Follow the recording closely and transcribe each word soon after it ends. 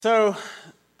So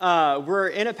we're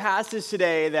in a passage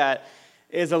today that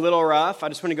is a little rough. I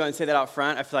just want to go and say that out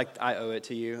front. I feel like I owe it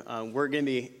to you. We're going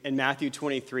to be in Matthew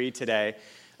 23 today.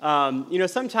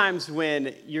 Sometimes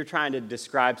when you're trying to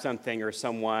describe something or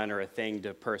someone or a thing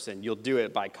to a person, you'll do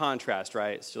it by contrast,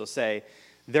 right? So you'll say,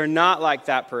 they're not like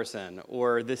that person,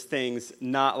 or this thing's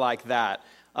not like that.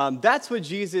 That's what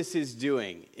Jesus is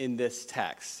doing in this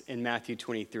text in Matthew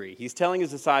 23. He's telling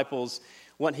his disciples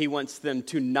what he wants them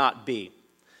to not be.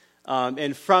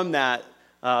 And from that,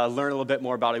 learn a little bit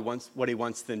more about what he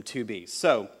wants them to be.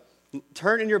 So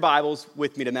turn in your Bibles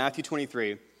with me to Matthew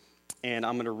 23, and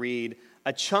I'm going to read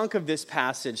a chunk of this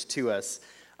passage to us.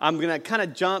 I'm going to kind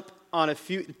of jump on a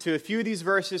few of these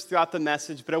verses throughout the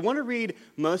message, but I want to read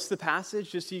most of the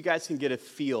passage just so you guys can get a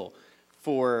feel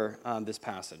for this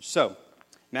passage. So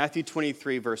Matthew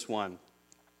 23, verse 1.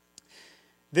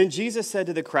 Then Jesus said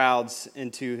to the crowds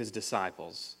and to his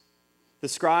disciples, "The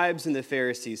scribes and the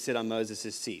Pharisees sit on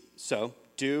Moses' seat. So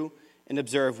do and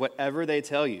observe whatever they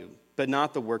tell you, but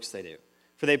not the works they do.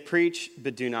 For they preach,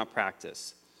 but do not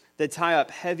practice. They tie up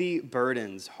heavy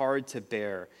burdens, hard to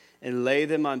bear, and lay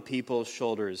them on people's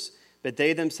shoulders, but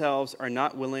they themselves are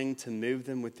not willing to move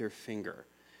them with their finger.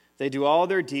 They do all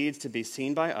their deeds to be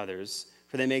seen by others,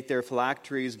 for they make their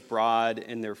phylacteries broad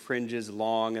and their fringes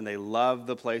long, and they love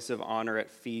the place of honor at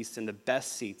feasts and the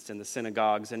best seats in the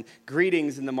synagogues and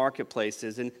greetings in the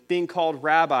marketplaces and being called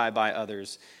rabbi by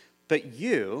others. But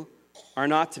you are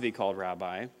not to be called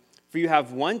rabbi, for you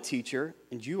have one teacher,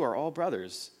 and you are all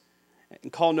brothers.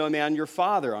 And call no man your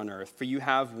father on earth, for you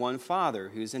have one Father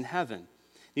who's in heaven.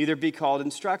 Neither be called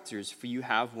instructors, for you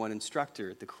have one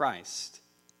instructor, the Christ.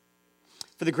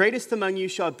 For the greatest among you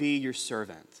shall be your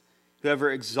servant.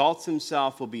 Whoever exalts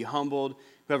himself will be humbled.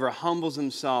 Whoever humbles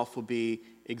himself will be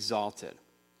exalted.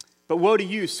 But woe to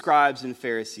you, scribes and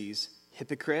Pharisees,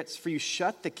 hypocrites, for you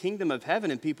shut the kingdom of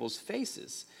heaven in people's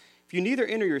faces. For you neither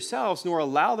enter yourselves nor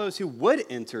allow those who would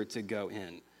enter to go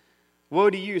in. Woe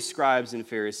to you, scribes and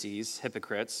Pharisees,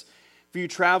 hypocrites, for you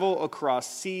travel across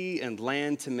sea and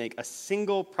land to make a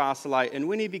single proselyte, and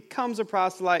when he becomes a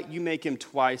proselyte, you make him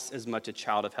twice as much a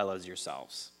child of hell as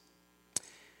yourselves.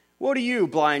 Woe to you,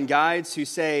 blind guides, who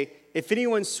say, if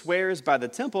anyone swears by the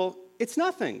temple, it's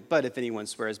nothing. But if anyone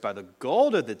swears by the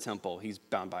gold of the temple, he's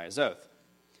bound by his oath.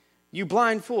 You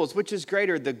blind fools, which is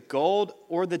greater, the gold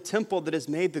or the temple that has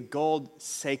made the gold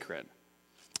sacred?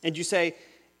 And you say,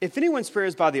 if anyone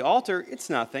swears by the altar, it's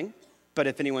nothing. But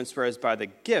if anyone swears by the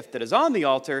gift that is on the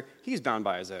altar, he's bound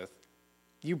by his oath.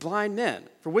 You blind men,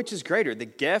 for which is greater, the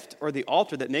gift or the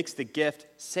altar that makes the gift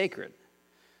sacred?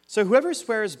 So whoever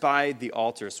swears by the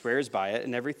altar swears by it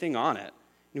and everything on it.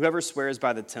 And whoever swears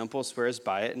by the temple swears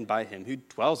by it and by him who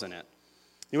dwells in it.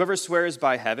 And whoever swears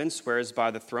by heaven swears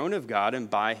by the throne of God and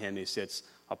by him who sits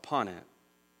upon it.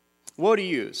 Woe to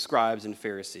you, scribes and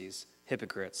Pharisees,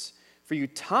 hypocrites, for you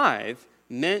tithe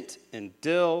mint and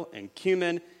dill and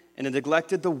cumin and have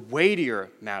neglected the weightier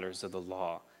matters of the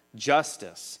law,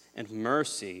 justice and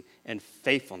mercy and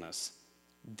faithfulness.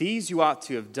 These you ought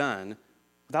to have done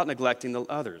without neglecting the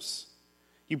others.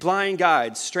 You blind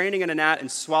guides, straining in a gnat and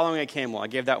swallowing a camel. I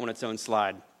gave that one its own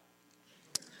slide.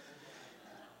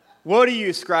 Woe to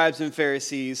you, scribes and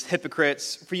Pharisees,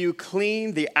 hypocrites, for you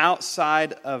clean the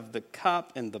outside of the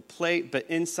cup and the plate, but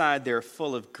inside they're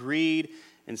full of greed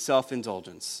and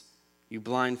self-indulgence. You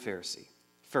blind Pharisee,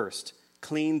 first,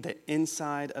 clean the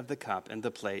inside of the cup and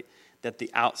the plate, that the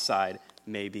outside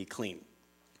may be clean.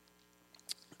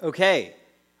 Okay,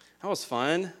 that was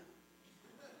fun.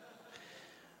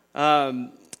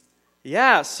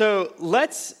 So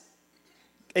let's,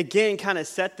 again, kind of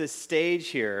set the stage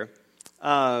here.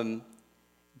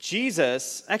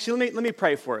 Jesus, actually, let me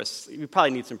pray for us. We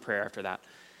probably need some prayer after that.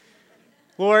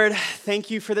 Lord, thank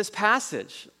you for this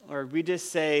passage. Lord, we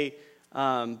just say,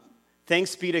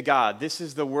 thanks be to God. This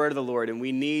is the word of the Lord, and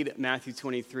we need Matthew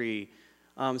 23.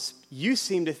 You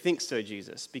seem to think so,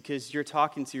 Jesus, because you're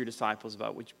talking to your disciples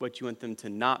about what you want them to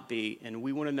not be, and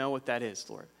we want to know what that is,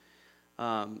 Lord.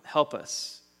 Help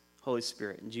us, Holy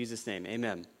Spirit. In Jesus' name,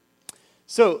 amen.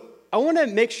 So I want to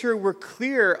make sure we're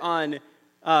clear on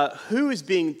who is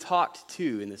being talked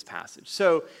to in this passage.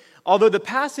 So although the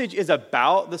passage is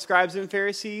about the scribes and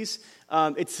Pharisees,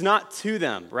 it's not to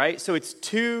them, right? So it's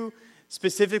to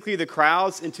specifically the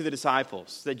crowds and to the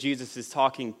disciples that Jesus is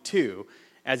talking to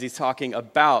as he's talking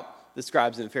about the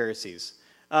scribes and Pharisees.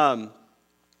 I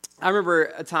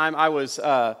remember a time I was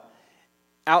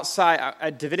outside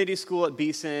at divinity school at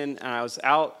Beeson, and I was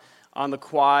out on the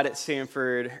quad at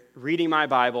Stanford reading my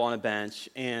Bible on a bench,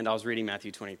 and I was reading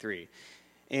Matthew 23.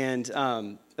 And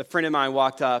a friend of mine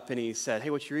walked up, and he said, "Hey,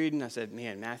 what you reading?" I said,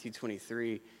 "Man, Matthew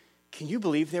 23. can you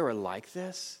believe they were like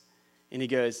this? And he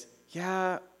goes,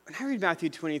 yeah, when I read Matthew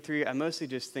 23, I mostly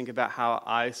just think about how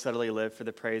I subtly live for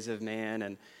the praise of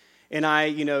man, and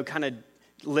I, kind of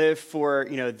live for,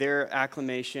 their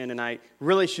acclamation, and I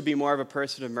really should be more of a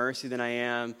person of mercy than I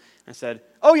am. I said,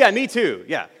 oh yeah, me too,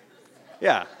 yeah.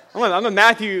 I'm a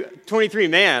Matthew 23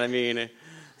 man. I mean,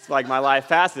 it's like my life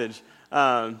passage.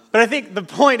 But I think the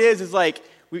point is like,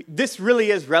 this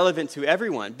really is relevant to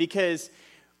everyone, because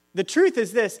the truth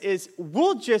is this,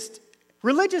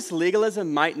 religious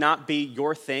legalism might not be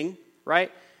your thing,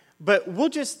 right? But we'll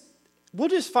just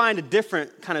find a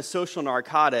different kind of social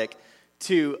narcotic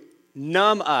to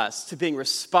numb us to being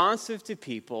responsive to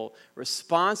people,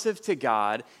 responsive to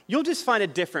God. You'll just find a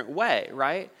different way,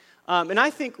 right? And I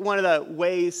think one of the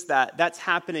ways that that's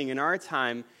happening in our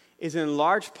time is in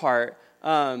large part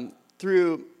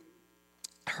through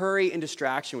hurry and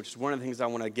distraction, which is one of the things I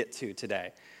want to get to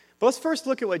today. But let's first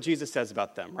look at what Jesus says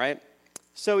about them, right?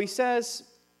 So he says,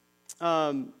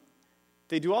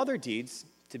 they do all their deeds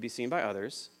to be seen by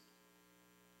others.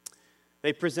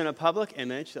 They present a public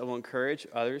image that will encourage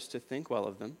others to think well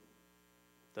of them.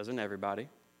 Doesn't everybody?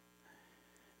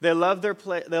 They love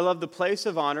the place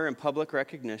of honor and public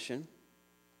recognition.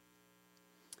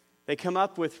 They come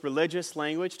up with religious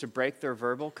language to break their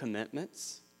verbal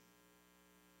commitments.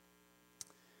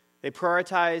 They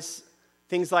prioritize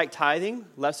things like tithing,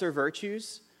 lesser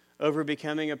virtues, over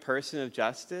becoming a person of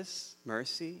justice,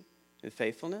 mercy, and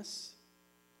faithfulness.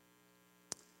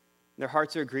 Their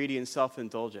hearts are greedy and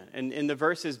self-indulgent. And in the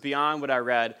verses beyond what I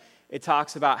read, it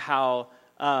talks about how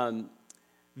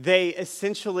they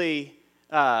essentially,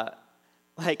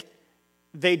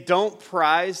 they don't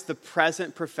prize the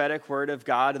present prophetic word of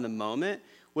God in the moment,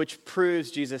 which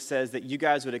proves, Jesus says, that you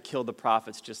guys would have killed the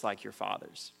prophets just like your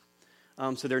fathers.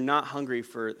 So they're not hungry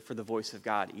for the voice of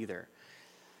God either.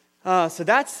 So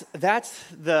that's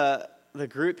the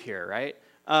group here, right?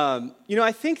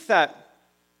 I think that,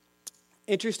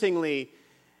 interestingly,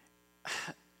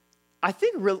 I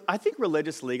think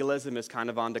religious legalism is kind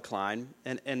of on decline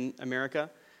in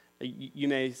America. You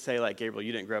may say, like, Gabriel,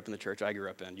 you didn't grow up in the church I grew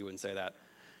up in. You wouldn't say that.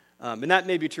 And that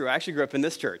may be true. I actually grew up in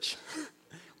this church,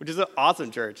 which is an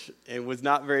awesome church. It was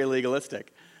not very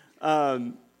legalistic.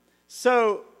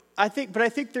 So I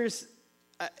think there's,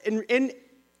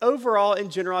 overall,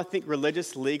 in general, I think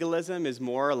religious legalism is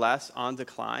more or less on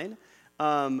decline.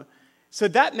 So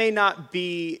that may not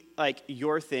be like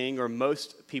your thing or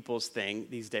most people's thing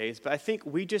these days, but I think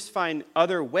we just find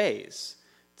other ways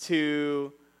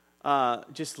to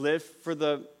just live for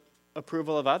the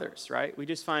approval of others, right? We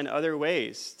just find other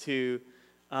ways to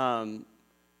kind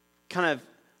of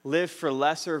live for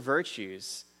lesser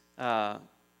virtues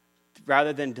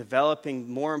rather than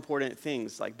developing more important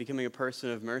things like becoming a person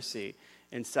of mercy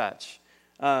and such.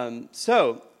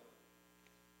 So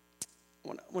I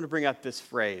want to bring up this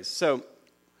phrase. So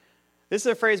this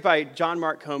is a phrase by John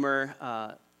Mark Comer,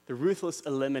 The Ruthless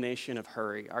Elimination of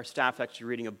Hurry. Our staff actually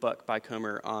reading a book by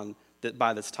Comer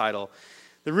by this title.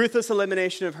 The ruthless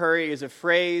elimination of hurry is a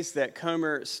phrase that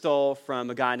Comer stole from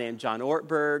a guy named John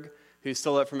Ortberg, who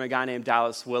stole it from a guy named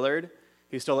Dallas Willard,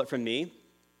 who stole it from me.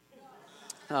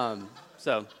 But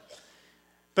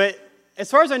as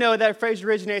far as I know, that phrase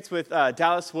originates with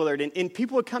Dallas Willard, and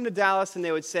people would come to Dallas and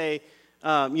they would say,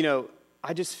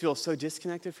 I just feel so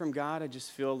disconnected from God. I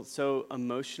just feel so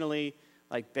emotionally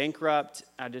like bankrupt.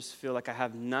 I just feel like I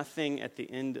have nothing at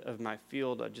the end of my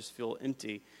field. I just feel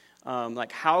empty.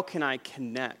 Like, how can I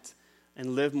connect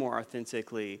and live more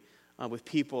authentically with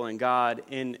people and God?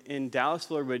 And Dallas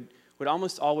Willard would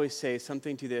almost always say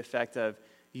something to the effect of,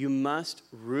 you must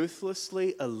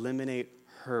ruthlessly eliminate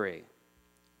hurry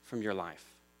from your life.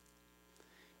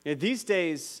 These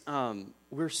days,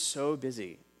 we're so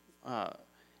busy.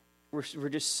 We're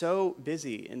just so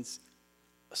busy and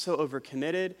so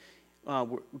overcommitted.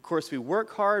 Of course, we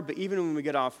work hard, but even when we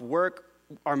get off work,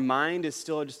 our mind is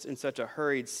still just in such a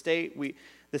hurried state.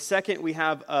 The second we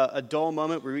have a dull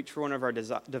moment, we reach for one of our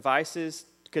devices,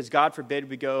 because God forbid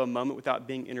we go a moment without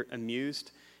being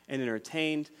amused and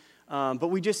entertained. But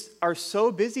we just are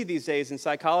so busy these days, and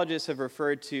psychologists have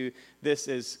referred to this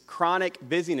as chronic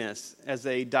busyness as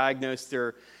they diagnose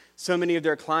so many of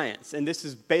their clients. And this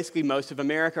is basically most of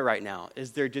America right now,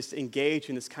 is they're just engaged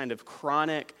in this kind of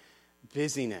chronic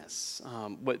busyness.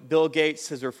 What Bill Gates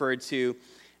has referred to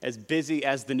as busy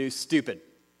as the new stupid.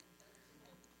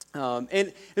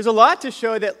 And there's a lot to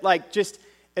show that, like, just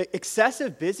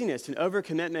excessive busyness and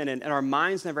overcommitment and our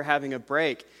minds never having a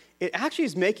break, it actually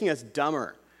is making us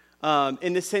dumber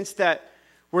in the sense that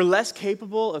we're less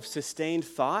capable of sustained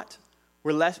thought.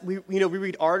 We're less, we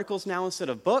read articles now instead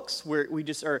of books, where we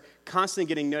just are constantly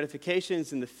getting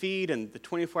notifications in the feed and the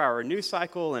 24-hour news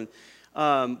cycle, and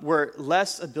we're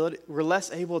less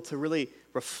able to really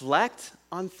reflect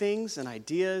on things and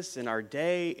ideas in our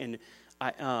day, and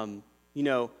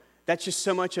that's just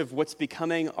so much of what's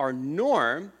becoming our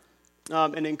norm,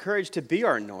 and encouraged to be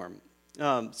our norm.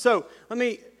 So let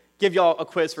me give y'all a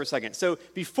quiz for a second. So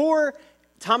before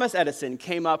Thomas Edison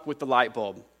came up with the light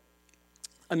bulb,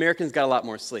 Americans got a lot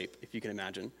more sleep, if you can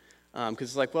imagine. Because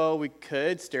it's like, well, we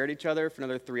could stare at each other for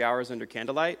another 3 hours under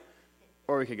candlelight,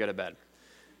 or we could go to bed.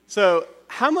 So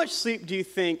how much sleep do you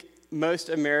think most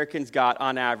Americans got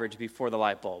on average before the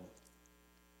light bulb?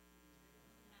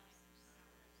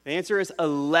 The answer is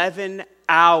 11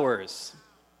 hours.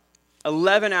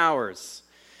 11 hours.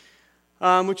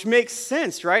 Which makes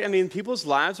sense, right? I mean, people's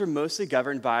lives are mostly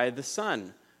governed by the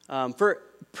sun. For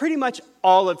pretty much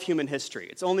all of human history.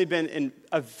 It's only been in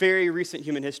a very recent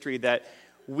human history that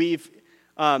we've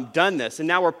done this. And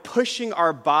now we're pushing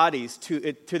our bodies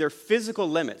to their physical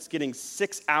limits, getting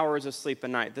 6 hours of sleep a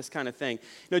night, this kind of thing.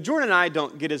 Jordan and I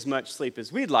don't get as much sleep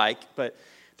as we'd like, but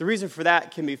the reason for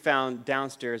that can be found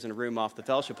downstairs in a room off the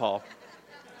fellowship hall.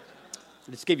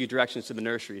 I just gave you directions to the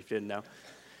nursery if you didn't know.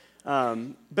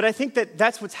 But I think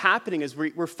that's what's happening is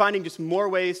we're finding just more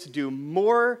ways to do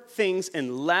more things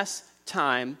in less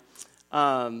time,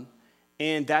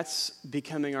 and that's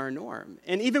becoming our norm.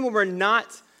 And even when we're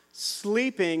not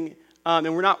sleeping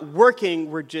and we're not working,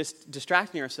 we're just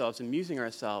distracting ourselves, amusing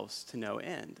ourselves to no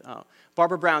end.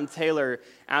 Barbara Brown Taylor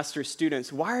asked her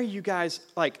students, why are you guys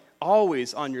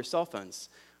always on your cell phones,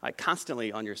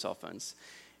 constantly on your cell phones?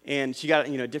 And she got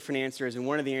different answers, and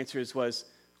one of the answers was,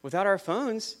 without our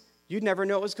phones, you'd never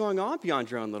know what was going on beyond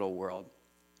your own little world.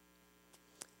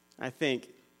 I think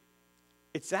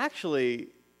it's actually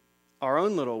our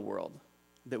own little world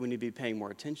that we need to be paying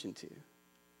more attention to.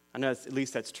 I know at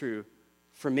least that's true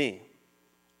for me.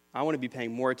 I want to be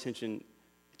paying more attention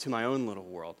to my own little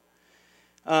world.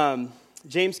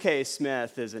 James K.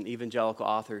 Smith is an evangelical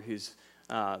author who's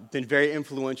been very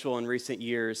influential in recent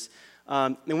years.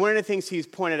 And one of the things he's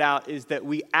pointed out is that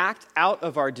we act out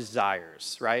of our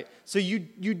desires, right? So you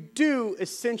do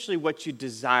essentially what you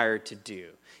desire to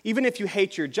do. Even if you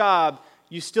hate your job,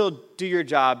 you still do your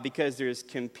job because there's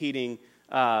competing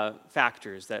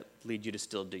factors that lead you to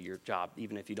still do your job,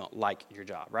 even if you don't like your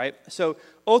job, right? So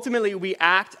ultimately, we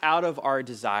act out of our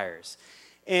desires.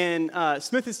 And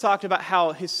Smith has talked about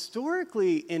how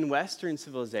historically in Western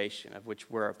civilization, of which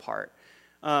we're a part,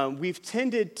 we've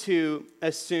tended to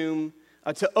assume,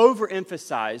 to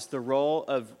overemphasize the role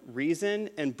of reason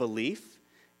and belief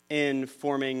in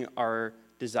forming our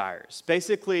desires.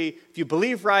 Basically, if you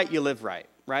believe right, you live right,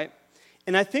 right?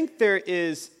 And I think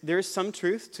there's some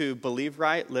truth to believe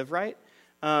right, live right.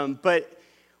 But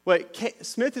what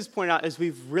Smith has pointed out is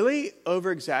we've really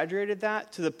over-exaggerated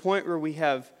that to the point where we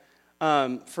have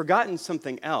forgotten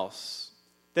something else,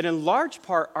 that in large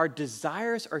part, our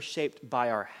desires are shaped by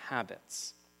our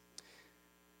habits.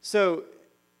 So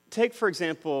take, for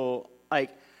example,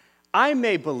 I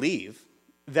may believe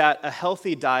that a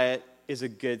healthy diet is a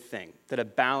good thing, that a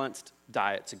balanced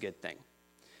diet's a good thing.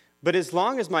 But as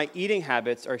long as my eating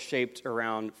habits are shaped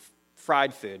around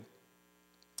fried food,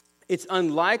 it's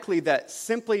unlikely that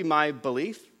simply my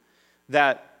belief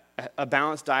that a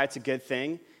balanced diet's a good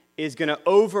thing is going to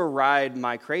override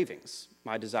my cravings,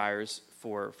 my desires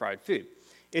for fried food.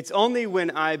 It's only when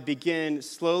I begin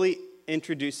slowly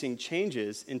introducing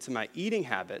changes into my eating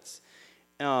habits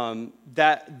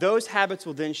that those habits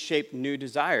will then shape new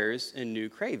desires and new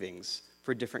cravings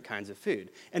for different kinds of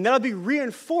food. And that'll be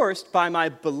reinforced by my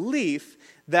belief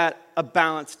that a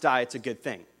balanced diet's a good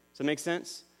thing. Does that make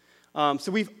sense?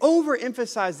 So we've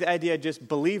overemphasized the idea of just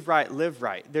believe right, live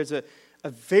right. There's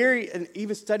and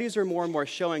even studies are more and more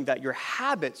showing that your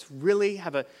habits really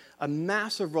have a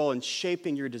massive role in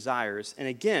shaping your desires. And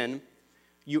again,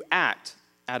 you act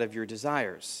out of your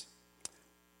desires.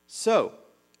 So,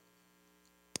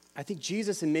 I think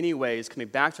Jesus in many ways, coming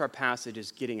back to our passage,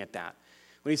 is getting at that.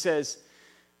 When he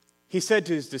said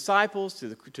to his disciples, to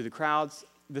the crowds,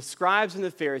 the scribes and the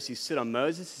Pharisees sit on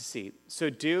Moses' seat, so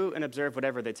do and observe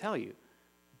whatever they tell you,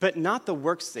 but not the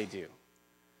works they do.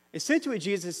 Essentially what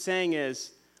Jesus is saying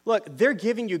is, look, they're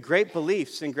giving you great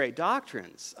beliefs and great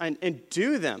doctrines, and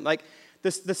do them. Like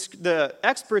the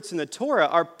experts in the Torah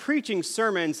are preaching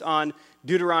sermons on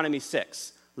Deuteronomy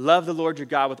 6. Love the Lord your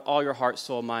God with all your heart,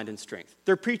 soul, mind, and strength.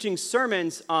 They're preaching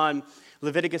sermons on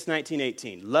Leviticus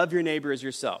 19:18. Love your neighbor as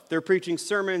yourself. They're preaching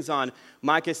sermons on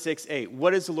Micah 6:8.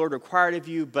 What does the Lord require of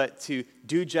you but to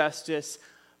do justice,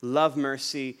 love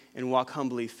mercy, and walk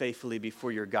humbly, faithfully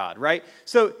before your God, right?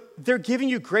 So they're giving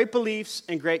you great beliefs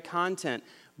and great content,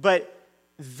 but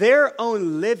their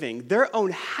own living, their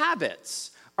own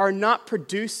habits are not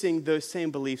producing those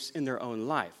same beliefs in their own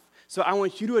life. So I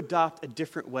want you to adopt a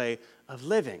different way of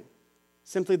living.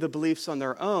 Simply the beliefs on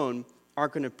their own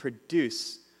aren't going to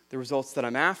produce the results that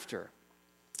I'm after.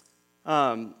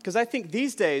 Because I think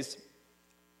these days,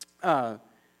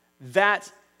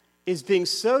 that is being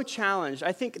so challenged.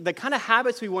 I think the kind of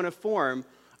habits we want to form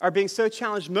are being so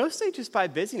challenged mostly just by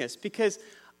busyness. Because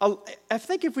I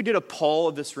think if we did a poll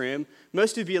of this room,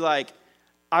 most would be like,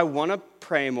 I want to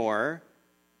pray more.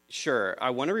 Sure,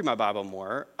 I want to read my Bible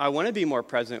more. I want to be more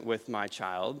present with my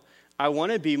child. I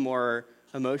want to be more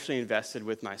emotionally invested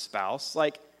with my spouse.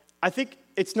 Like, I think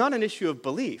it's not an issue of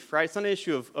belief, right? It's not an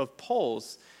issue of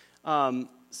polls.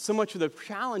 So much of the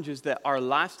challenge is that our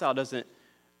lifestyle doesn't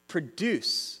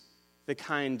produce the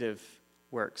kind of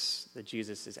works that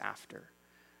Jesus is after.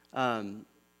 John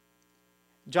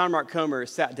Mark Comer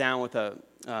sat down with a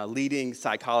leading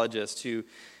psychologist,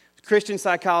 Christian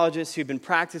psychologist who'd been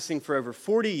practicing for over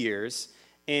 40 years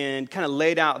and kind of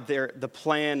laid out the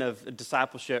plan of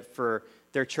discipleship for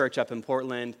their church up in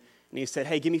Portland. And he said,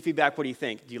 hey, give me feedback. What do you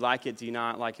think? Do you like it? Do you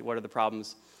not like it? What are the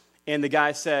problems? And the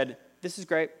guy said, this is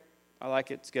great. I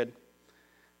like it. It's good.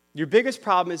 Your biggest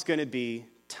problem is going to be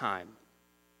time.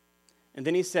 And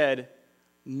then he said,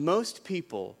 most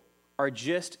people are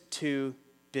just too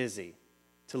busy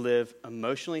to live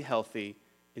emotionally healthy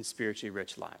and spiritually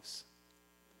rich lives.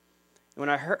 And when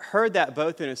I heard that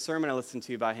both in a sermon I listened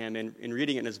to by him and in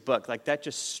reading it in his book, like that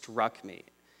just struck me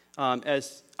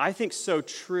as I think so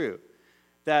true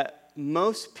that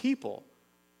most people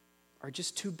are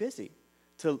just too busy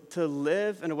to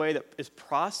live in a way that is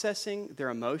processing their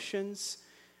emotions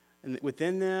and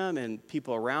within them and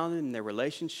people around them and their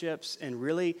relationships and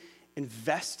really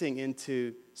investing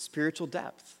into spiritual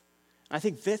depth. I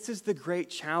think this is the great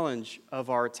challenge of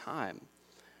our time,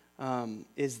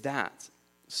 is that.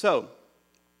 So,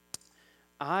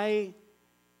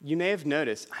 you may have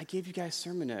noticed, I gave you guys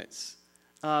sermon notes.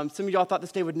 Some of y'all thought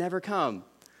this day would never come.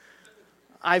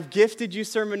 I've gifted you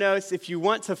sermon notes. If you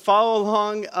want to follow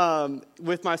along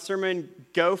with my sermon,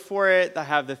 go for it. I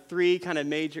have the 3 kind of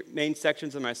main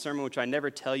sections of my sermon, which I never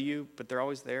tell you, but they're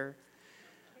always there.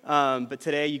 But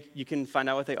today you can find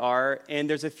out what they are. And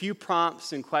there's a few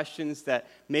prompts and questions that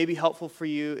may be helpful for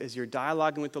you as you're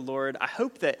dialoguing with the Lord. I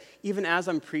hope that even as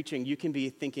I'm preaching, you can be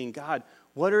thinking, God,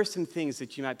 what are some things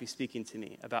that you might be speaking to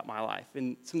me about my life?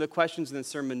 And some of the questions in the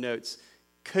sermon notes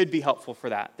could be helpful for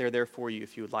that. They're there for you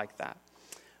if you would like that.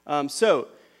 So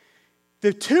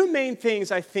the 2 main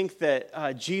things I think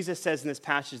that Jesus says in this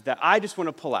passage that I just want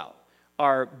to pull out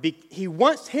are he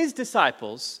wants his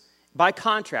disciples, by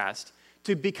contrast,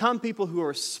 to become people who are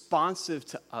responsive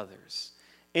to others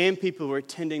and people who are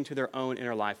tending to their own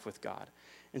inner life with God.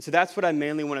 And so that's what I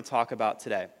mainly want to talk about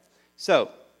today. So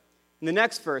in the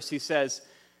next verse, he says,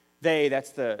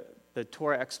 that's the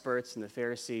Torah experts and the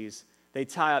Pharisees, they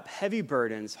tie up heavy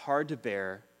burdens, hard to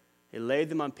bear. They lay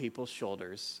them on people's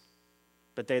shoulders,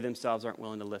 but they themselves aren't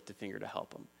willing to lift a finger to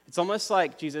help them. It's almost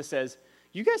like Jesus says,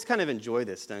 you guys kind of enjoy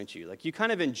this, don't you? Like you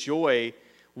kind of enjoy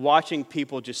watching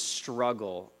people just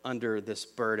struggle under this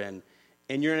burden,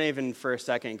 and you're not even for a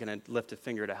second going to lift a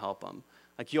finger to help them.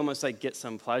 Like you almost like get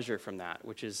some pleasure from that,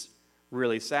 which is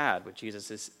really sad, what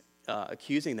Jesus is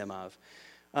accusing them of.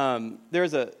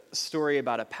 There's a story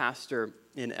about a pastor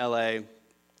in L.A.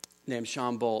 named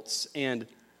Sean Boltz, and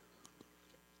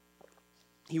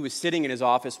he was sitting in his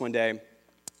office one day.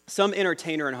 Some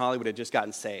entertainer in Hollywood had just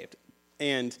gotten saved,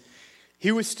 and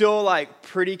he was still like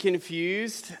pretty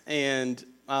confused, and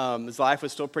his life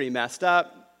was still pretty messed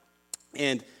up.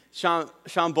 And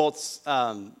Sean Bolt's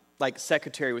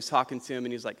secretary was talking to him,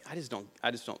 and he was like, I just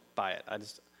don't buy it. I'm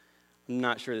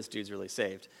not sure this dude's really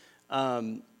saved.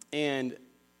 And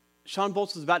Sean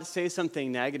Boltz was about to say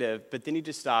something negative, but then he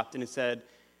just stopped and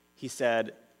he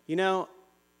said,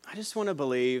 I just want to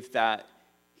believe that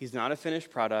he's not a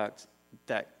finished product,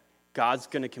 that God's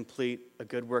going to complete a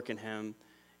good work in him,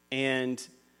 and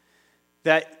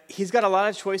that he's got a lot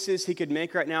of choices he could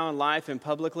make right now in life and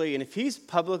publicly, and if he's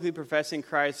publicly professing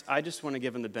Christ, I just want to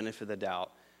give him the benefit of the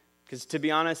doubt. Because to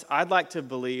be honest, I'd like to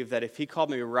believe that if he called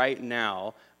me right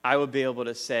now, I would be able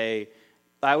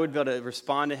to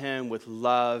respond to him with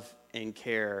love and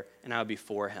care, and I would be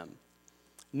for him.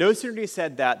 No sooner did he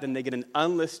said that than they get an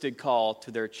unlisted call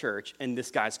to their church, and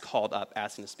this guy's called up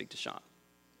asking to speak to Sean.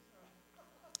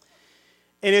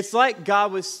 And it's like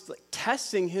God was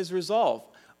testing his resolve.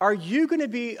 Are you going to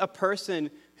be a person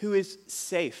who is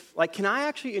safe? Like, can I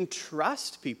actually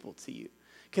entrust people to you?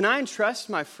 Can I entrust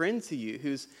my friend to you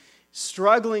who's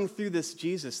struggling through this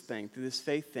Jesus thing, through this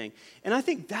faith thing? And I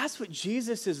think that's what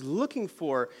Jesus is looking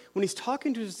for when he's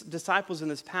talking to his disciples in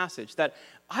this passage, that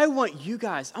I want you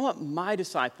guys, I want my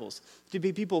disciples to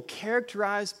be people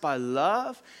characterized by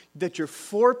love, that you're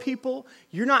for people.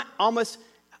 You're not almost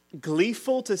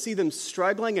gleeful to see them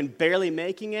struggling and barely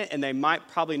making it, and they might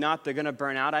probably not, they're going to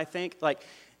burn out, I think. Like,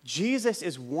 Jesus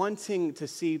is wanting to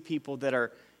see people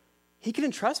that he can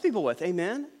entrust people with,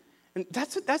 amen? And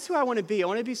that's who I want to be. I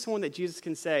want to be someone that Jesus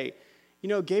can say,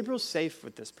 Gabriel's safe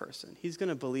with this person. He's going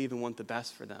to believe and want the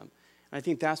best for them. And I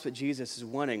think that's what Jesus is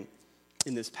wanting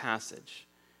in this passage.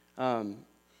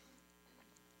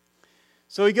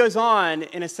 So he goes on,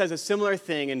 and it says a similar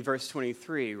thing in verse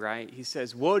 23, right? He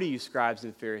says, "Woe to you, scribes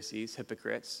and Pharisees,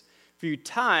 hypocrites, for you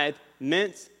tithe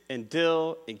mint and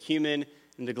dill and cumin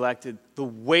and neglected the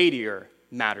weightier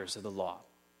matters of the law,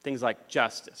 things like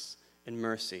justice and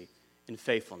mercy and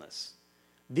faithfulness.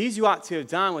 These you ought to have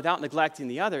done without neglecting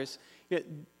the others."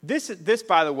 This,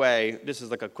 by the way, this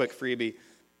is like a quick freebie,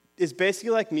 is basically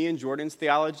like me and Jordan's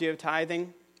theology of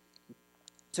tithing.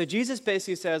 So Jesus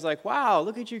basically says, like, wow,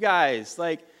 look at you guys.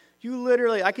 Like, you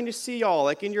literally, I can just see y'all,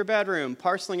 like, in your bedroom,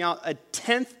 parceling out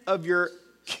 1/10 of your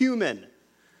cumin.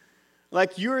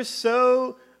 Like, you're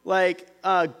so,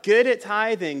 good at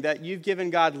tithing that you've given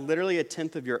God literally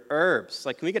 1/10 of your herbs.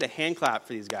 Like, can we get a hand clap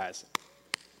for these guys?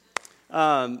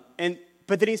 But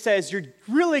then he says, you're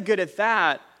really good at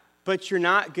that, but you're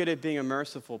not good at being a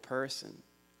merciful person,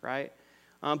 right?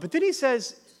 But then he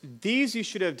says, these you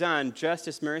should have done,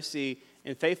 justice, mercy,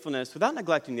 and faithfulness, without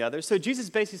neglecting the others. So Jesus is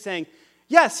basically saying,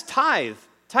 yes, tithe.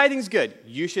 Tithing's good.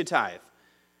 You should tithe.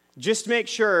 Just make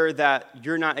sure that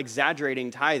you're not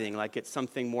exaggerating tithing like it's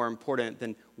something more important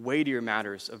than weightier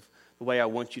matters of the way I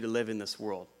want you to live in this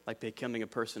world, like becoming a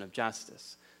person of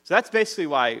justice. So that's basically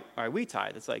why we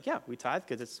tithe. It's like, yeah, we tithe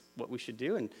because it's what we should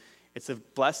do, and it's a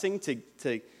blessing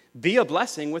to be a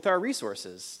blessing with our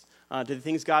resources, to the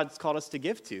things God's called us to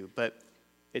give to. But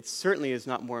it certainly is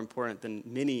not more important than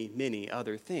many, many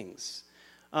other things.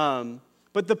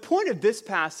 But the point of this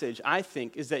passage, I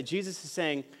think, is that Jesus is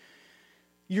saying,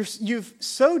 you've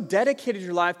so dedicated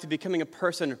your life to becoming a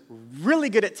person really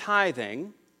good at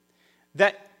tithing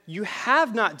that you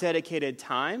have not dedicated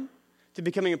time to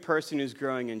becoming a person who's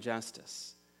growing in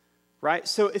justice, right?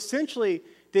 So essentially,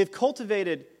 they've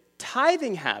cultivated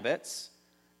tithing habits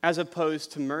as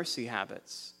opposed to mercy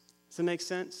habits. Does that make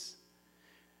sense?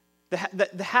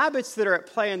 The habits that are at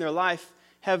play in their life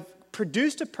have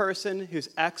produced a person who's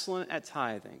excellent at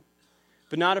tithing,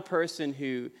 but not a person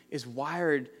who is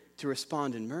wired to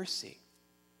respond in mercy.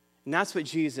 And that's what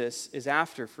Jesus is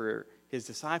after for his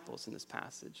disciples in this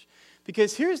passage.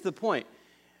 Because here's the point.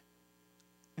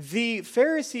 The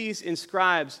Pharisees and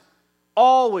scribes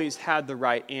always had the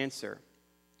right answer,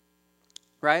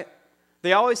 right?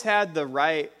 They always had the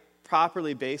right,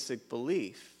 properly basic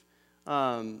belief.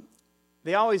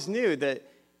 They always knew that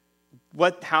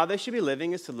how they should be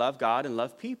living is to love God and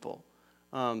love people.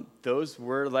 Those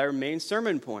were their main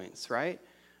sermon points, right?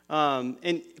 And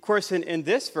of course, in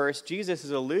this verse, Jesus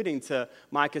is alluding to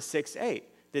Micah 6:8,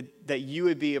 that you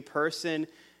would be a person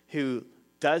who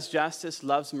does justice,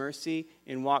 loves mercy,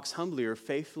 and walks humbly or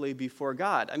faithfully before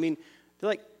God. I mean, they're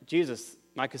like, Jesus,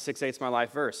 Micah 6:8 is my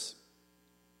life verse.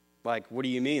 Like, what do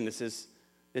you mean? This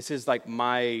is like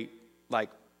my,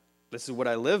 this is what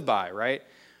I live by, right?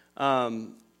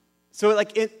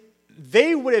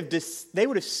 They would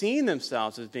have seen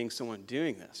themselves as being someone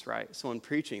doing this, right? Someone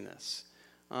preaching this.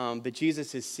 But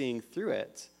Jesus is seeing through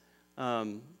it.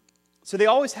 So they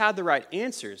always had the right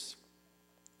answers.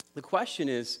 The question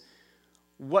is,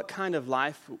 what kind of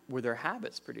life were their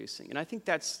habits producing? And I think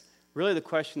that's really the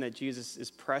question that Jesus is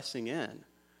pressing in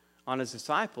on his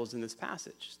disciples in this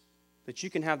passage, that you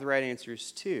can have the right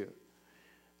answers too.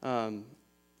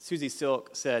 Susie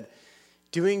Silk said,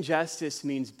 doing justice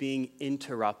means being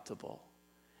interruptible.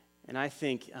 And I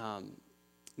think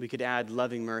we could add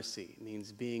loving mercy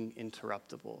means being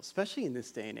interruptible, especially in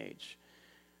this day and age.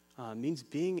 Means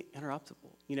being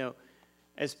interruptible.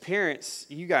 As parents,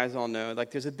 you guys all know,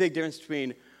 there's a big difference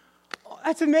between, oh,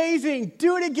 that's amazing,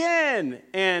 do it again,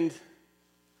 and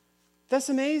that's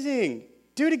amazing,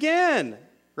 do it again,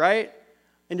 right?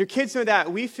 And your kids know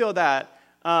that, we feel that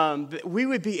we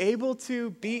would be able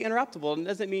to be interruptible. And it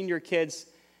doesn't mean your kids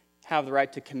have the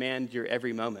right to command your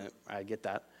every moment. I get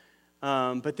that.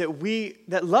 But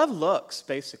that love looks,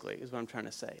 basically, is what I'm trying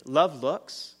to say. Love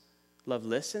looks, love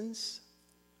listens.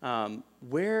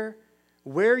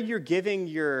 Where you're giving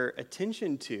your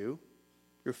attention to,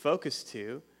 your focus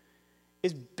to,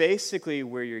 is basically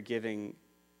where you're giving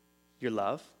your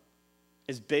love.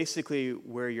 is basically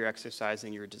where you're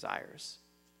exercising your desires,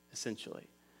 essentially.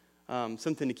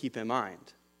 Something to keep in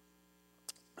mind.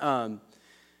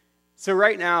 So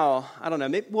right now, I don't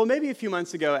know, maybe a few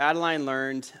months ago, Adeline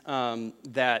learned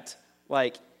that,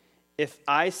 like, if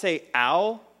I say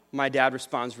ow, my dad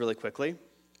responds really quickly.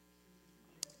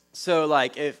 So,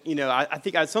 like, if, I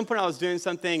think at some point I was doing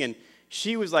something and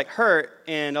she was, like, hurt,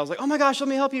 and I was like, oh my gosh, let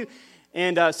me help you.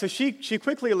 And so she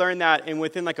quickly learned that, and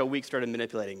within, like, a week started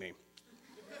manipulating me.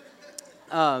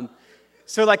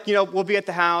 So, like, we'll be at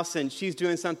the house, and she's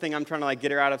doing something. I'm trying to, like,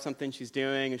 get her out of something she's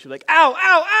doing, and she'll be like, ow,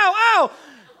 ow, ow, ow.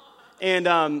 And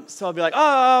so I'll be like,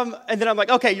 and then I'm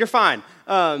like, okay, you're fine.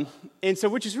 And so,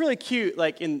 which is really cute,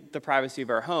 like, in the privacy of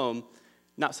our home,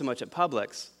 not so much at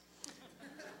Publix.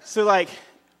 So, like,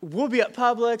 we'll be at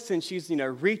Publix, and she's,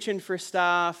 reaching for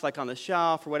stuff, like, on the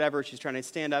shelf or whatever. She's trying to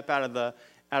stand up out of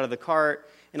the cart,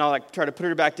 and I'll, like, try to put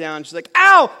her back down. She's like,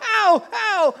 ow, ow,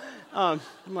 ow.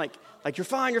 I'm like, you're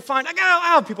fine, like, ow,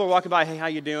 ow. People are walking by, hey, how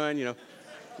you doing?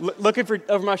 Looking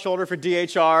over my shoulder for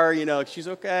DHR, like, she's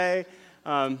okay.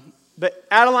 But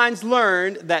Adeline's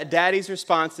learned that Daddy's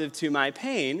responsive to my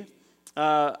pain,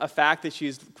 a fact that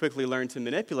she's quickly learned to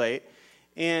manipulate.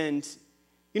 And,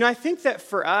 I think that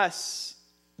for us,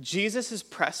 Jesus is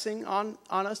pressing on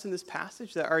us in this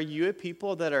passage. That are you a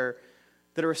people that are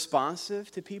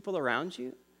responsive to people around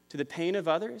you, to the pain of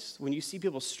others? When you see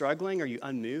people struggling, are you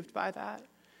unmoved by that?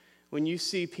 When you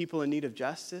see people in need of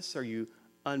justice, are you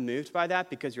unmoved by that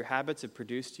because your habits have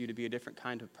produced you to be a different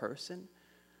kind of person?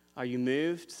 Are you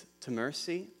moved to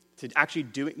mercy? To actually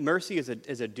doing mercy is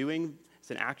a doing, it's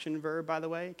an action verb, by the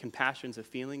way. Compassion is a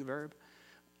feeling verb.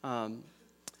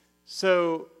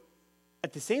 So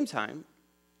at the same time,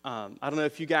 I don't know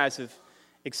if you guys have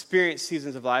experienced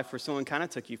seasons of life where someone kind of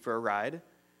took you for a ride, where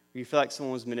you feel like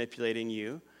someone was manipulating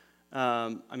you.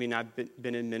 I've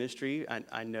been in ministry.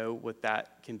 I know what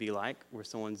that can be like, where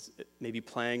someone's maybe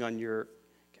playing on your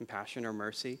compassion or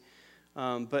mercy.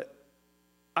 But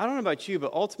I don't know about you,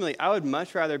 but ultimately, I would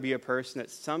much rather be a person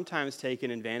that's sometimes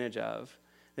taken advantage of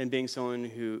than being someone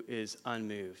who is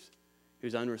unmoved,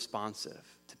 who's unresponsive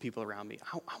to people around me.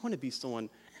 I want to be someone,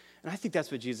 and I think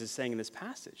that's what Jesus is saying in this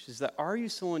passage, is that are you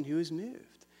someone who is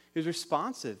moved, who's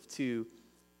responsive to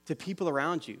people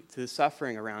around you, to the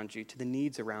suffering around you, to the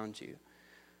needs around you?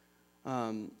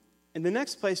 And the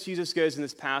next place Jesus goes in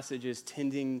this passage is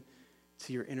tending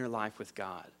to your inner life with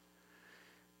God.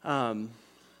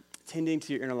 Tending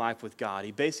to your inner life with God.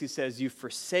 He basically says you've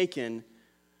forsaken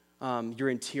your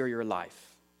interior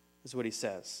life, is what he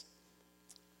says.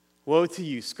 Woe to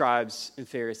you, scribes and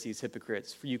Pharisees,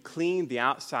 hypocrites, for you clean the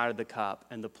outside of the cup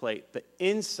and the plate, but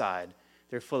inside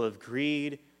they're full of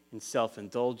greed and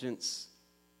self-indulgence.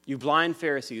 You blind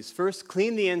Pharisees, first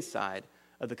clean the inside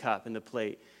of the cup and the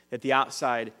plate, that the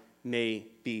outside may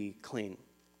be clean.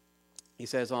 He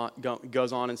goes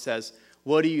on and says,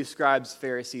 woe to you, scribes,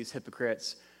 Pharisees,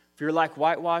 hypocrites, for you're like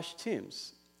whitewashed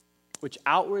tombs, which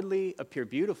outwardly appear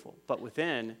beautiful, but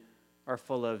within are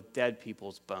full of dead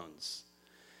people's bones.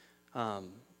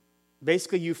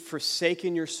 Basically, you've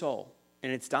forsaken your soul,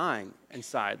 and it's dying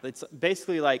inside. It's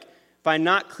basically like, by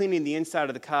not cleaning the inside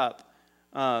of the cup,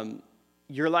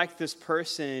 you're like this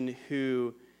person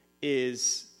who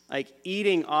is like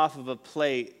eating off of a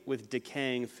plate with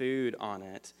decaying food on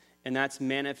it, and that's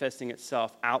manifesting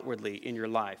itself outwardly in your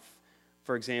life.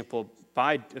 For example,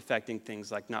 by affecting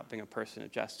things like not being a person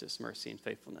of justice, mercy, and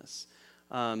faithfulness.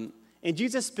 And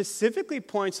Jesus specifically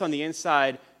points on the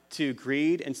inside to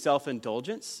greed and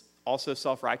self-indulgence, also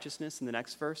self-righteousness in the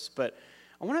next verse. But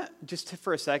I want to just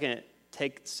for a second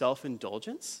take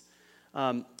self-indulgence.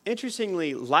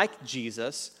 Interestingly, like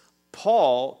Jesus,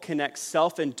 Paul connects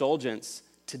self-indulgence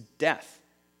to death.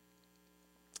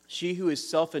 She who is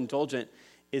self-indulgent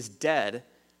is dead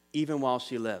even while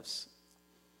she lives.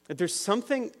 That there's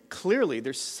something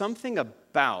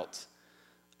about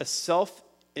a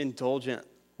self-indulgent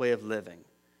way of living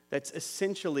that's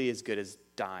essentially as good as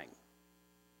dying.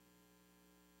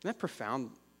 Isn't that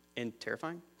profound and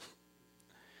terrifying?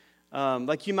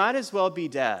 Like you might as well be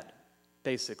dead,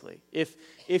 basically.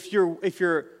 If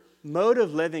your mode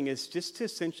of living is just to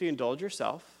essentially indulge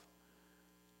yourself,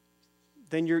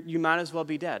 then you might as well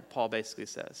be dead, Paul basically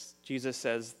says. Jesus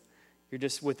says, you're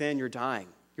just within, you're dying.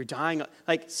 You're dying.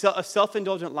 Like a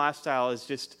self-indulgent lifestyle is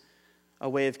just a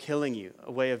way of killing you,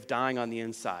 a way of dying on the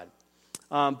inside.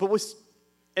 But what's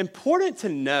important to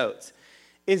note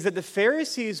is that the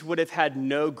Pharisees would have had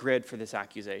no grid for this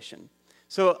accusation.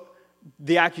 So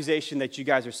the accusation that you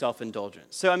guys are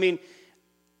self-indulgent. So,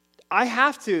 I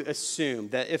have to assume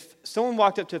that if someone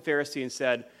walked up to a Pharisee and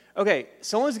said, okay,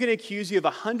 someone's going to accuse you of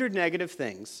 100 negative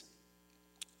things,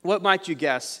 what might you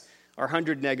guess or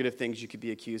 100 negative things you could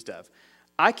be accused of.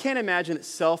 I can't imagine that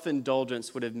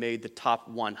self-indulgence would have made the top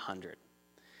 100.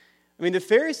 I mean, the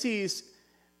Pharisees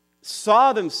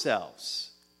saw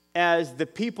themselves as the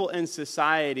people in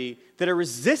society that are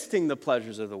resisting the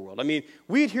pleasures of the world. I mean,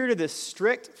 we adhere to this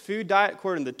strict food diet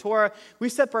according to the Torah. We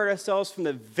separate ourselves from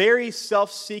the very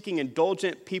self-seeking,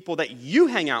 indulgent people that you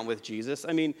hang out with, Jesus.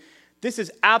 I mean, this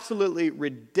is absolutely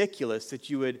ridiculous that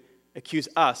you would accuse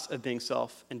us of being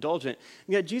self-indulgent.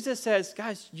 And yet Jesus says,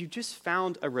 guys, you just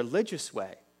found a religious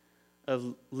way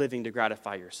of living to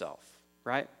gratify yourself,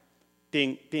 right?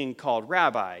 Being called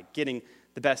rabbi, getting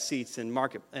the best seats in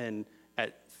market and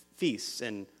at feasts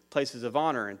and places of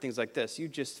honor and things like this. You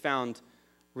just found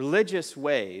religious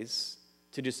ways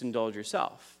to just indulge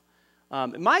yourself.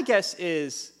 My guess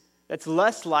is that's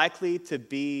less likely to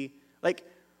be, like,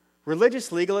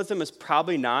 religious legalism is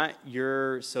probably not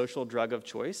your social drug of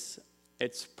choice.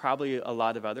 It's probably a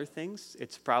lot of other things.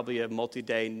 It's probably a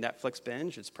multi-day Netflix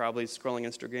binge. It's probably scrolling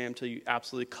Instagram until you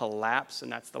absolutely collapse,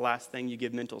 and that's the last thing you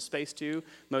give mental space to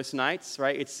most nights,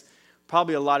 right? It's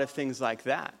probably a lot of things like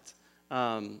that,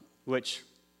 which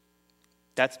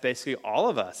that's basically all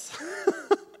of us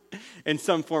in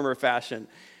some form or fashion.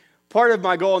 Part of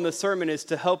my goal in this sermon is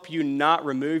to help you not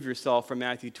remove yourself from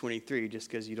Matthew 23 just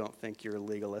because you don't think you're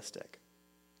legalistic.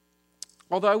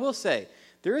 Although I will say,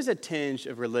 there is a tinge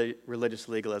of religious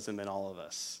legalism in all of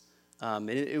us. And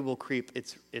it will creep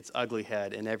its ugly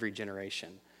head in every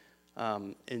generation,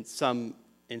 in some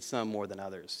more than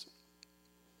others.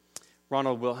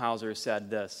 Ronald Wilhauser said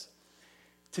this: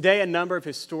 "Today, a number of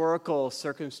historical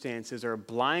circumstances are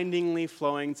blindingly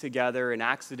flowing together and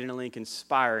accidentally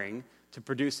conspiring to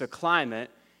produce a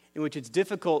climate in which it's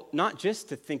difficult not just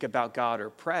to think about God or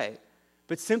pray,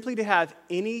 but simply to have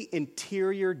any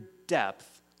interior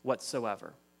depth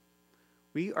whatsoever.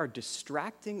 We are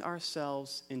distracting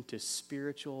ourselves into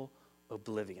spiritual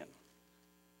oblivion."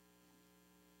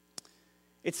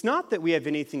 It's not that we have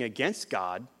anything against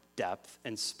God, depth,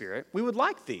 and spirit. We would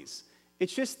like these.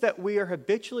 It's just that we are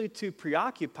habitually too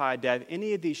preoccupied to have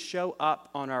any of these show up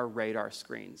on our radar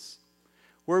screens.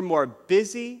 We're more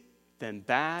busy than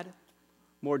bad,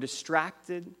 more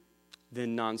distracted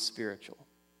than non-spiritual.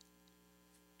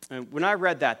 And when I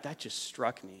read that just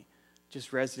struck me,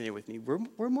 just resonated with me.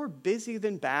 We're more busy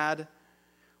than bad.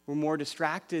 We're more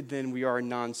distracted than we are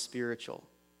non-spiritual.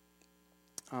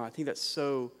 I think that's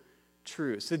so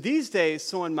true. So these days,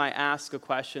 someone might ask a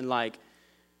question like,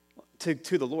 to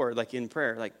the Lord, like in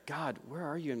prayer, like, God, where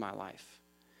are you in my life?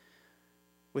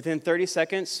 Within 30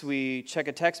 seconds, we check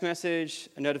a text message,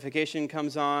 a notification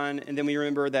comes on, and then we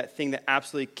remember that thing that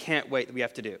absolutely can't wait that we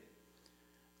have to do.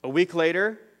 A week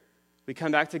later, we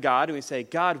come back to God and we say,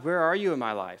 God, where are you in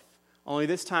my life? Only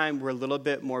this time, we're a little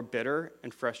bit more bitter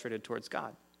and frustrated towards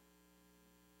God.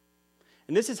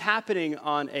 And this is happening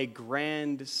on a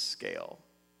grand scale.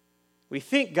 We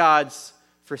think God's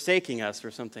forsaking us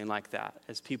or something like that,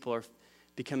 as people are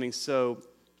becoming so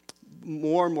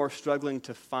more and more struggling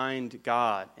to find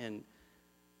God and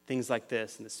things like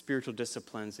this, and the spiritual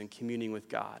disciplines and communing with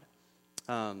God.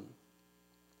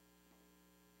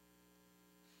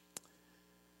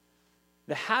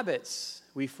 The habits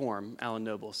we form, Alan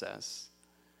Noble says,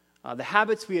 the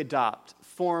habits we adopt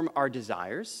form our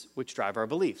desires, which drive our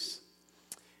beliefs.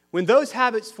 When those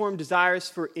habits form desires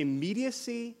for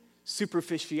immediacy,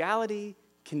 superficiality,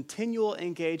 continual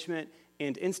engagement,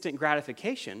 and instant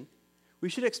gratification, we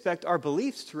should expect our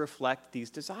beliefs to reflect these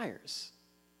desires.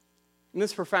 And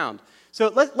this is profound. So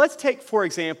let's take, for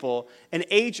example, an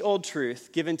age-old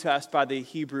truth given to us by the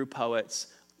Hebrew poets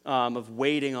of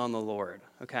waiting on the Lord,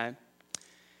 okay?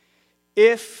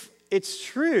 If it's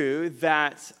true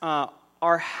that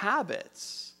our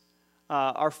habits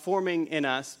are forming in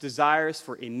us desires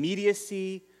for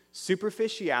immediacy,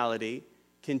 superficiality,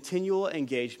 continual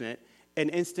engagement, and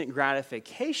instant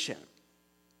gratification,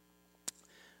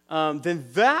 then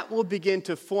that will begin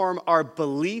to form our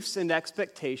beliefs and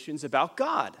expectations about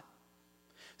God.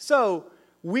 So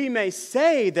we may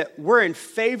say that we're in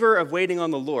favor of waiting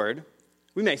on the Lord.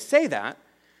 We may say that,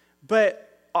 but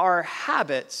our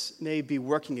habits may be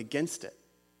working against it.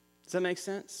 Does that make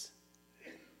sense?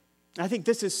 I think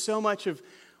this is so much of,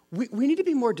 we need to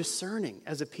be more discerning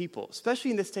as a people,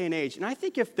 especially in this day and age. And I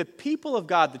think if the people of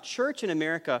God, the church in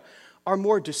America, are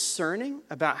more discerning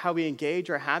about how we engage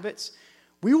our habits,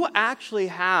 we will actually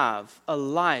have a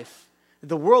life that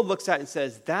the world looks at and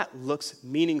says, that looks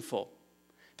meaningful.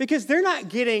 Because they're not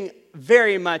getting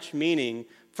very much meaning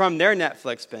from their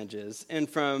Netflix binges and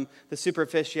from the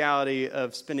superficiality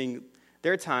of spending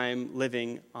their time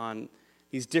living on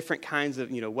these different kinds of,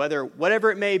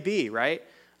 whatever it may be, right?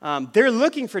 they're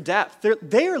looking for depth.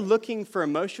 They are looking for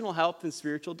emotional health and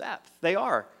spiritual depth. They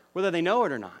are, whether they know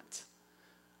it or not.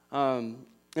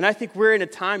 And I think we're in a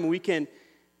time we can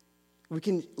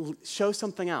show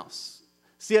something else.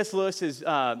 C.S. Lewis's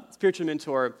spiritual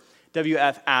mentor,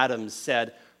 W.F. Adams,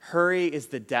 said, "Hurry is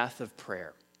the death of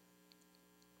prayer."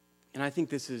 And I think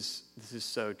this is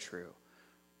so true.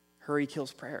 Hurry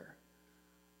kills prayer.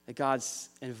 That God's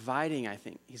inviting, I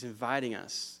think, he's inviting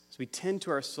us. As we tend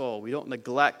to our soul, we don't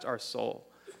neglect our soul,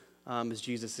 as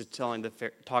Jesus is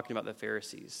talking about the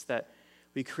Pharisees, that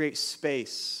we create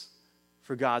space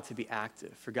for God to be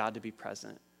active, for God to be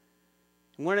present.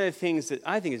 And one of the things that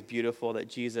I think is beautiful that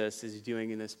Jesus is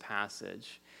doing in this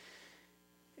passage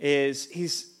is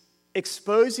he's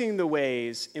exposing the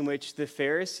ways in which the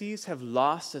Pharisees have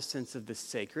lost a sense of the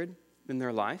sacred in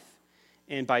their life.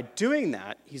 And by doing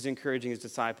that, he's encouraging his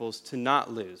disciples to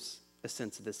not lose a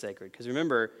sense of the sacred. Because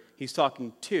remember, he's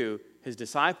talking to his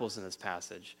disciples in this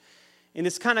passage. And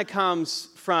this kind of comes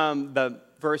from the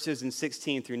verses in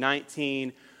 16 through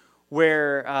 19,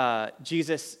 where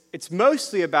Jesus, it's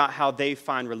mostly about how they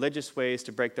find religious ways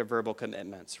to break their verbal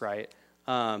commitments, right?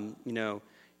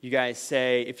 You guys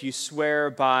say, if you swear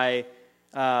by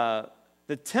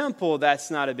the temple,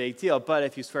 that's not a big deal. But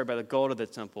if you swear by the gold of the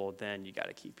temple, then you got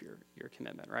to keep your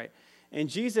commitment, right? And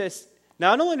Jesus,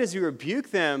 not only does he rebuke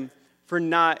them for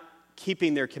not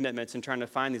keeping their commitments and trying to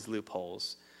find these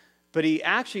loopholes, but he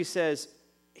actually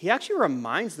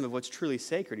reminds them of what's truly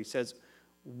sacred. He says,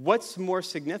 what's more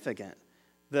significant,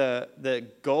 the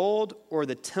gold or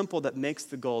the temple that makes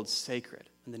the gold sacred?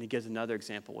 And then he gives another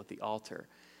example with the altar.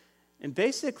 And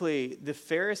basically, the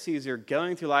Pharisees are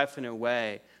going through life in a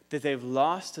way that they've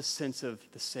lost a sense of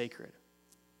the sacred,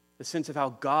 the sense of how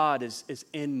God is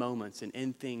in moments and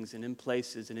in things and in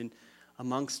places and in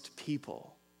amongst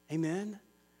people. Amen?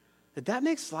 That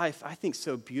makes life, I think,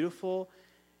 so beautiful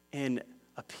and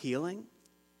appealing.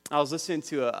 I was listening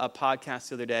to a podcast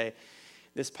the other day.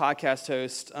 This podcast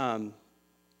host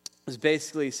was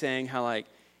basically saying how,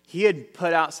 he had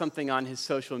put out something on his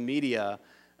social media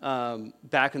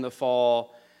back in the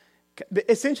fall,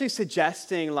 essentially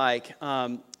suggesting,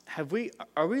 are we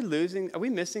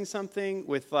missing something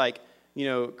with,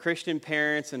 Christian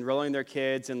parents enrolling their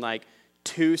kids in,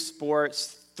 2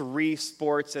 sports, 3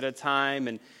 sports at a time,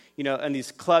 and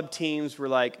these club teams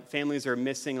where, families are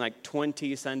missing,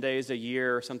 20 Sundays a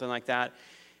year or something like that.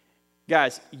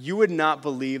 Guys, you would not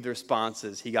believe the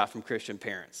responses he got from Christian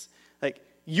parents.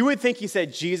 You would think he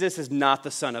said, Jesus is not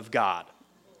the Son of God.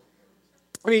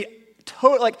 I mean,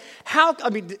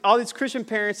 all these Christian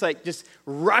parents, just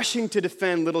rushing to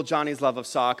defend little Johnny's love of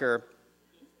soccer.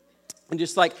 And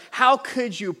just how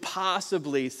could you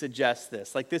possibly suggest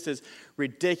this? This is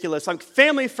ridiculous.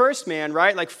 Family first, man,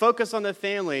 right? Focus on the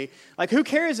family. Who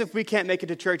cares if we can't make it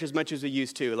to church as much as we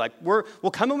used to?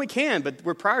 We'll come when we can, but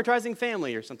we're prioritizing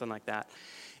family or something like that.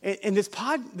 And this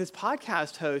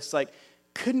podcast host,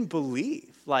 couldn't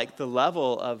believe, the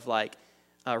level of,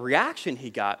 reaction he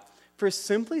got for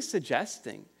simply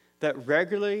suggesting that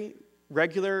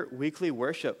regular weekly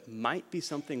worship might be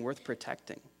something worth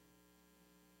protecting.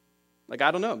 I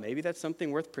don't know, maybe that's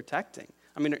something worth protecting.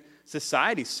 I mean,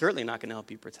 society's certainly not going to help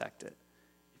you protect it.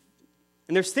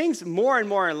 And there's things more and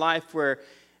more in life where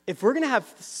if we're going to have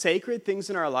sacred things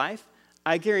in our life,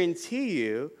 I guarantee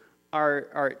you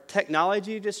our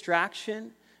technology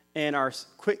distraction and our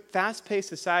quick, fast-paced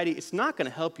society, it's not going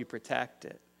to help you protect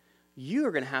it. You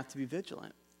are going to have to be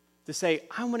vigilant to say,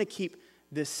 I want to keep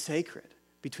this sacred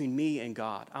between me and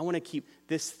God. I want to keep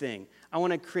this thing. I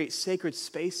want to create sacred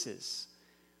spaces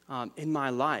in my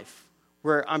life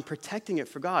where I'm protecting it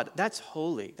for God. That's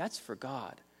holy. That's for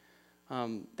God.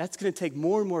 That's going to take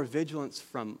more and more vigilance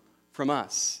from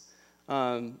us.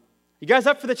 You guys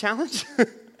up for the challenge?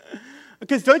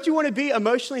 Because don't you want to be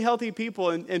emotionally healthy people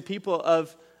and people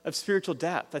of spiritual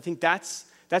depth? I think that's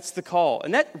the call.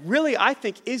 And that really, I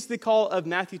think, is the call of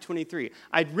Matthew 23.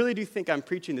 I really do think I'm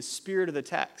preaching the spirit of the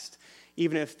text,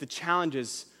 even if the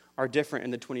challenges are different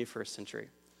in the 21st century.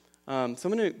 So I'm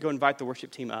going to go invite the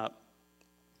worship team up.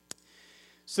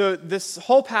 So this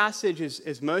whole passage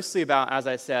is mostly about, as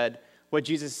I said, what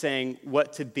Jesus is saying,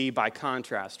 what to be by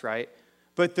contrast, right?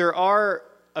 But there are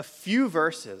a few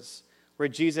verses where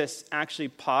Jesus actually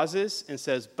pauses and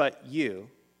says, but you,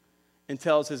 and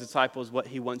tells his disciples what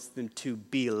he wants them to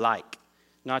be like,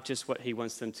 not just what he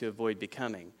wants them to avoid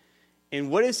becoming. And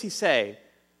what does he say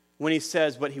when he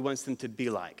says what he wants them to be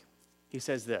like? He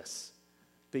says this,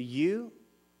 but you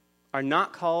are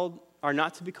not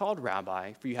to be called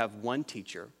rabbi, for you have one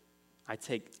teacher. I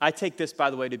take this, by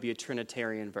the way, to be a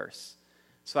Trinitarian verse.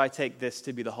 So I take this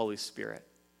to be the Holy Spirit.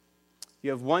 You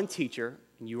have one teacher,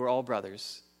 and you are all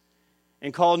brothers,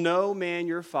 And call no man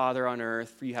your father on earth,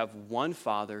 for you have one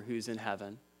Father who's in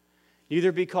heaven.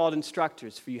 Neither be called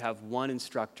instructors, for you have one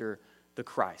instructor, the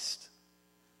Christ.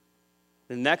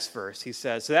 The next verse, he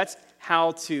says, so that's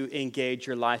how to engage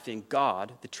your life in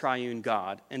God, the triune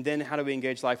God. And then how do we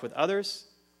engage life with others?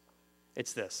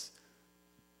 It's this.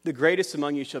 The greatest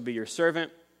among you shall be your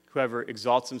servant. Whoever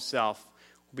exalts himself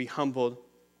will be humbled,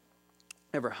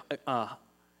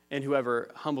 and whoever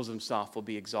humbles himself will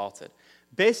be exalted.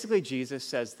 Basically, Jesus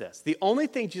says this. The only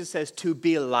thing Jesus says to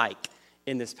be like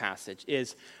in this passage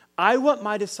is, I want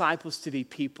my disciples to be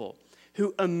people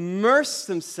who immerse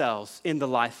themselves in the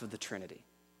life of the Trinity.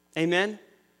 Amen?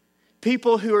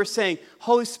 People who are saying,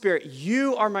 Holy Spirit,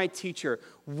 you are my teacher.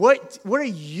 What are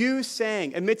you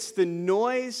saying amidst the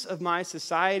noise of my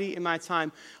society and my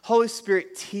time? Holy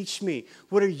Spirit, teach me.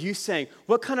 What are you saying?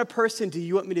 What kind of person do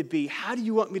you want me to be? How do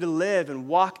you want me to live and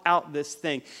walk out this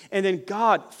thing? And then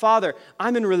God, Father,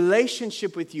 I'm in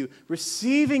relationship with you,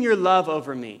 receiving your love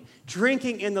over me,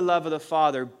 drinking in the love of the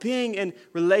Father, being in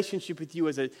relationship with you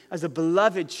as a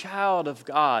beloved child of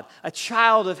God, a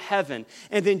child of heaven.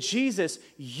 And then Jesus,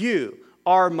 you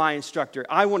are my instructor.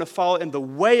 I want to follow in the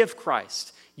way of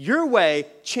Christ. Your way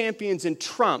champions and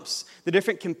trumps the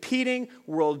different competing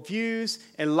worldviews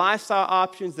and lifestyle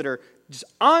options that are just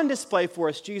on display for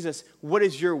us. Jesus, what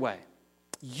is your way?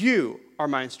 You are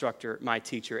my instructor, my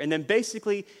teacher. And then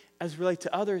basically, as relate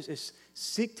to others, is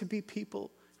seek to be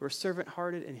people who are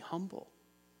servant-hearted and humble.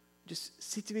 Just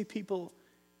seek to be people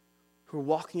who are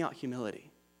walking out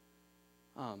humility.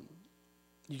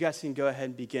 You guys can go ahead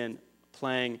and begin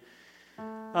playing.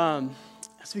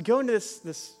 As we go into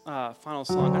this final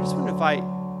song, I just want to invite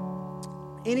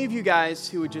any of you guys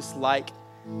who would just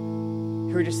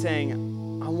who are just saying,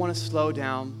 I want to slow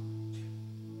down,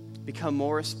 become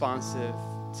more responsive,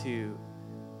 to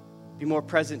be more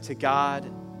present to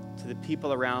God, to the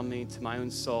people around me, to my own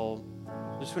soul.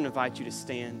 I just want to invite you to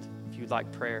stand if you'd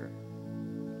like prayer.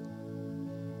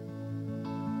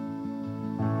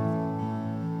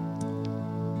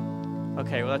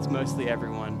 Okay, well, that's mostly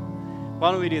everyone.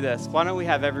 Why don't we do this? Why don't we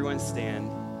have everyone stand?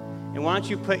 And why don't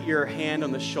you put your hand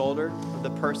on the shoulder of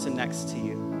the person next to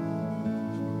you?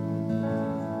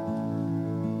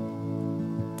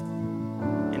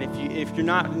 And if you're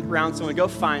not around someone, go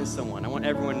find someone. I want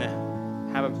everyone to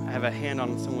have a hand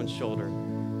on someone's shoulder.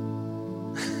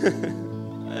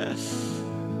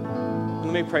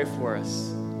 Let me pray for us.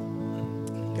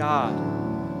 God,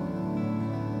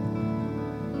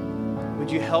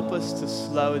 would you help us to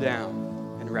slow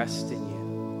down and rest in you?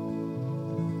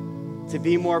 To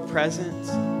be more present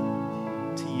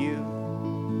to you,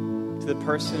 to the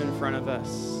person in front of us,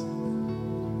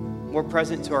 more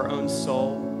present to our own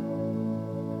soul.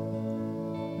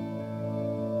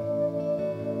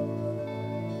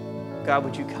 God,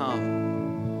 would you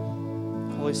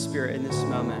come? Holy Spirit, in this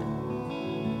moment,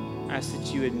 I ask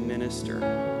that you would minister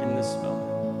in this moment.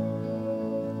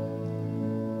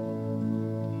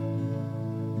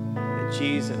 That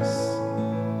Jesus,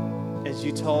 as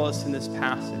you told us in this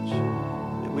passage,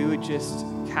 that we would just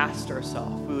cast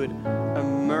ourselves, we would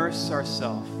immerse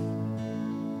ourselves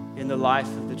in the life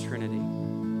of the Trinity,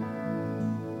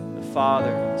 the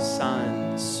Father, the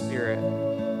Son, the Spirit.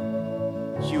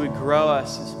 That you would grow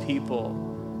us as people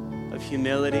of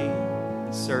humility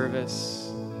and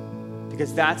service,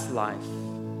 because that's life.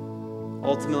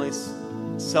 Ultimately,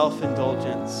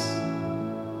 self-indulgence,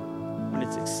 when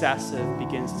it's excessive,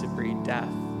 begins to breed death.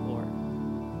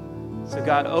 So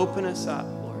God, open us up,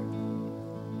 Lord.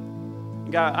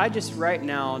 And God, I just right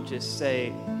now just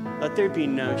say, let there be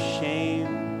no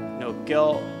shame, no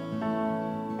guilt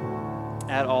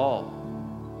at all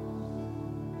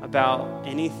about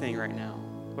anything right now.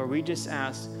 Lord, we just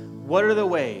ask, what are the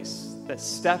ways that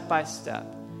step by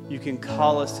step you can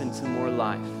call us into more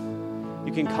life?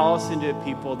 You can call us into a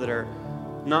people that are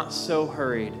not so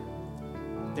hurried,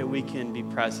 that we can be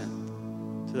present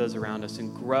to those around us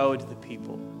and grow to the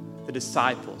people, the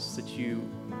disciples that you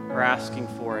are asking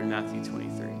for in Matthew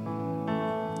 23.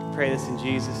 I pray this in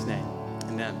Jesus' name.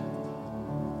 Amen.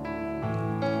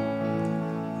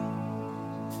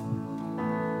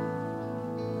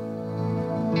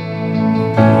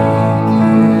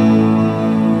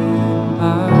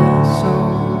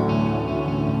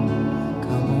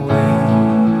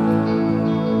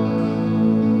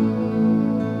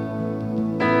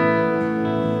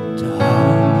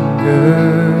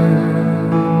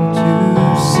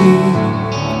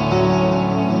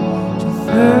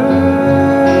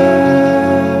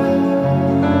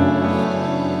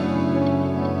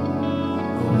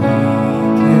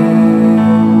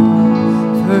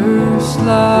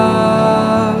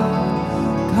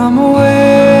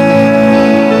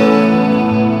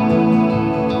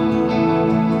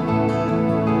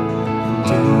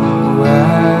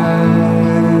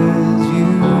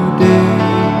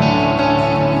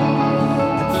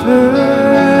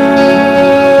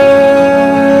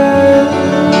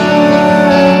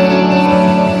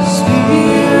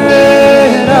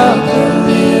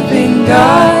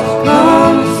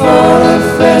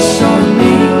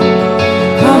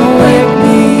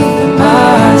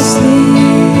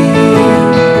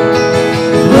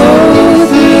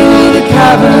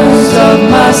 caverns of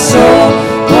my soul.